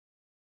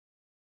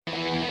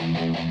We've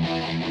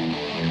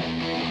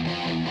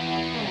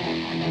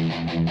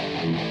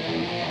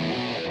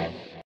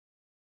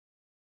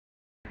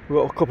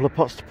got a couple of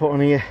pots to put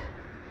on here.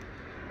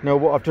 Now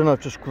what I've done,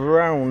 I've just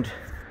ground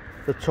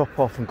the top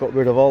off and got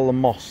rid of all the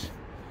moss.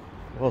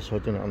 I've also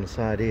done it on the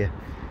side here.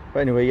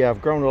 But anyway, yeah,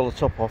 I've ground all the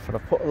top off and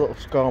I've put a little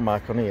scar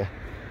mark on here.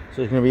 So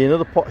there's going to be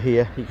another pot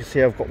here. You can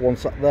see I've got one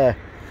sat there.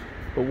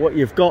 But what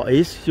you've got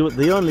is,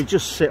 they only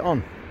just sit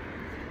on.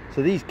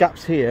 So these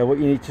gaps here, what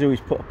you need to do is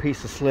put a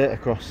piece of slate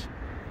across.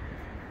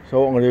 So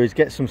what I'm going to do is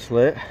get some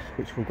slate,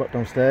 which we've got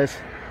downstairs,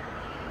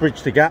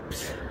 bridge the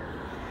gaps,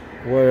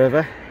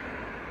 wherever,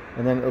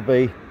 and then it'll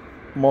be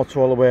mortar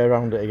all the way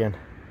around it again.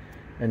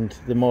 And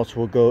the mortar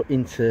will go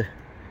into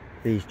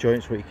these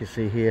joints, what you can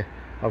see here.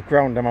 I've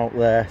ground them out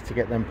there to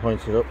get them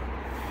pointed up.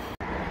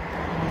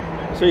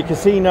 So you can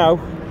see now,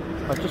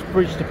 I've just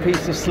bridged a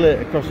piece of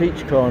slate across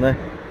each corner,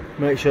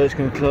 make sure it's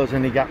going to close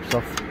any gaps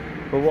off.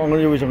 But what I'm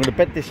going to do is I'm going to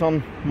bed this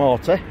on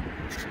mortar.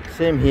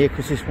 Same here,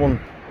 because this one,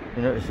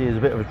 you notice there's a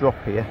bit of a drop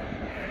here.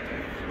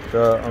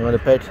 So I'm going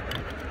to bed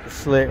the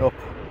slate up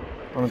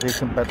on a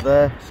decent bed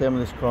there. Same in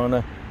this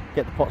corner,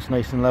 get the pots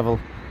nice and level.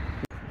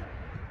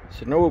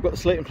 So now we've got the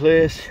slate in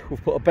place,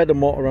 we've put a bed of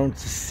mortar around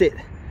to sit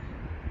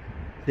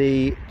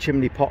the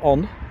chimney pot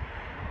on.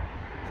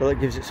 So that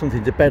gives it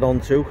something to bed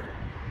onto.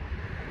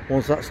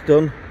 Once that's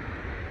done,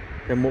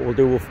 then what we'll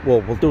do,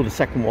 we'll do the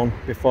second one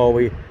before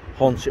we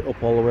haunch it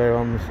up all the way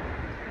around.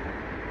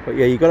 But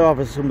yeah, you've got to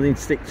have something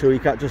to stick to. You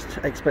can't just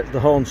expect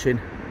the haunching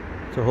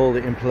to hold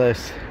it in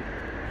place.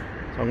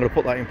 So I'm going to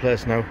put that in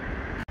place now.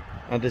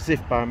 And as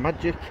if by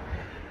magic,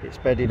 it's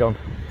bedded on.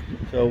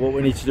 So what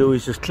we need to do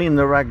is just clean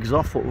the rags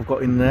off what we've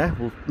got in there.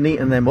 We'll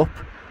neaten them up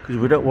because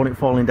we don't want it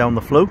falling down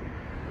the flue.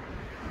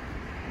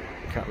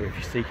 Can't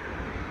really see.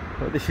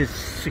 But this is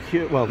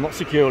secure, well, not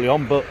securely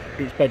on, but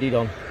it's bedded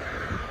on.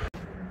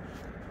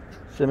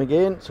 Same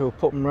again, so we'll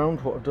put them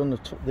round. What I've done is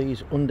tuck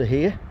these under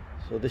here.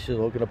 So this is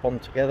all going to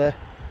bond together.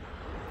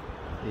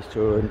 These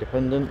two are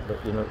independent,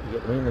 but you know, you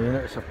get them in. You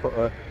notice I've put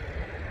a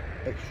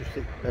extra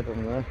thick bed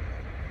on there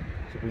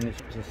to bring this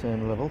up to the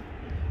same level.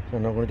 So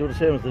now I'm going to do the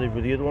same as I did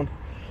with the other one.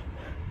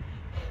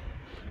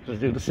 Just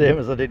do the same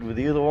as I did with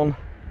the other one,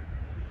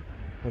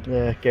 and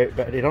get it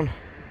bedded on.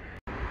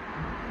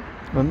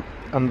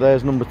 And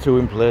there's number 2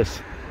 in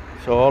place.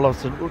 So all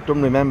I've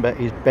done, remember,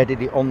 is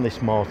bedded it on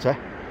this mortar.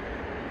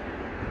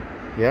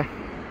 Yeah,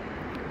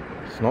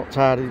 it's not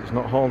tied, it's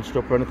not haunched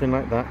up or anything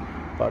like that,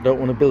 but I don't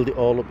want to build it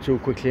all up too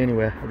quickly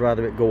anyway. I'd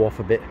rather it go off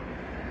a bit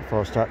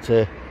before I start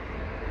to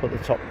put the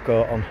top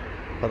coat on.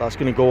 But that's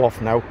going to go off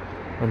now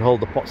and hold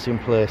the pots in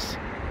place.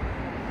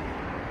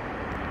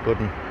 Good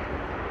one.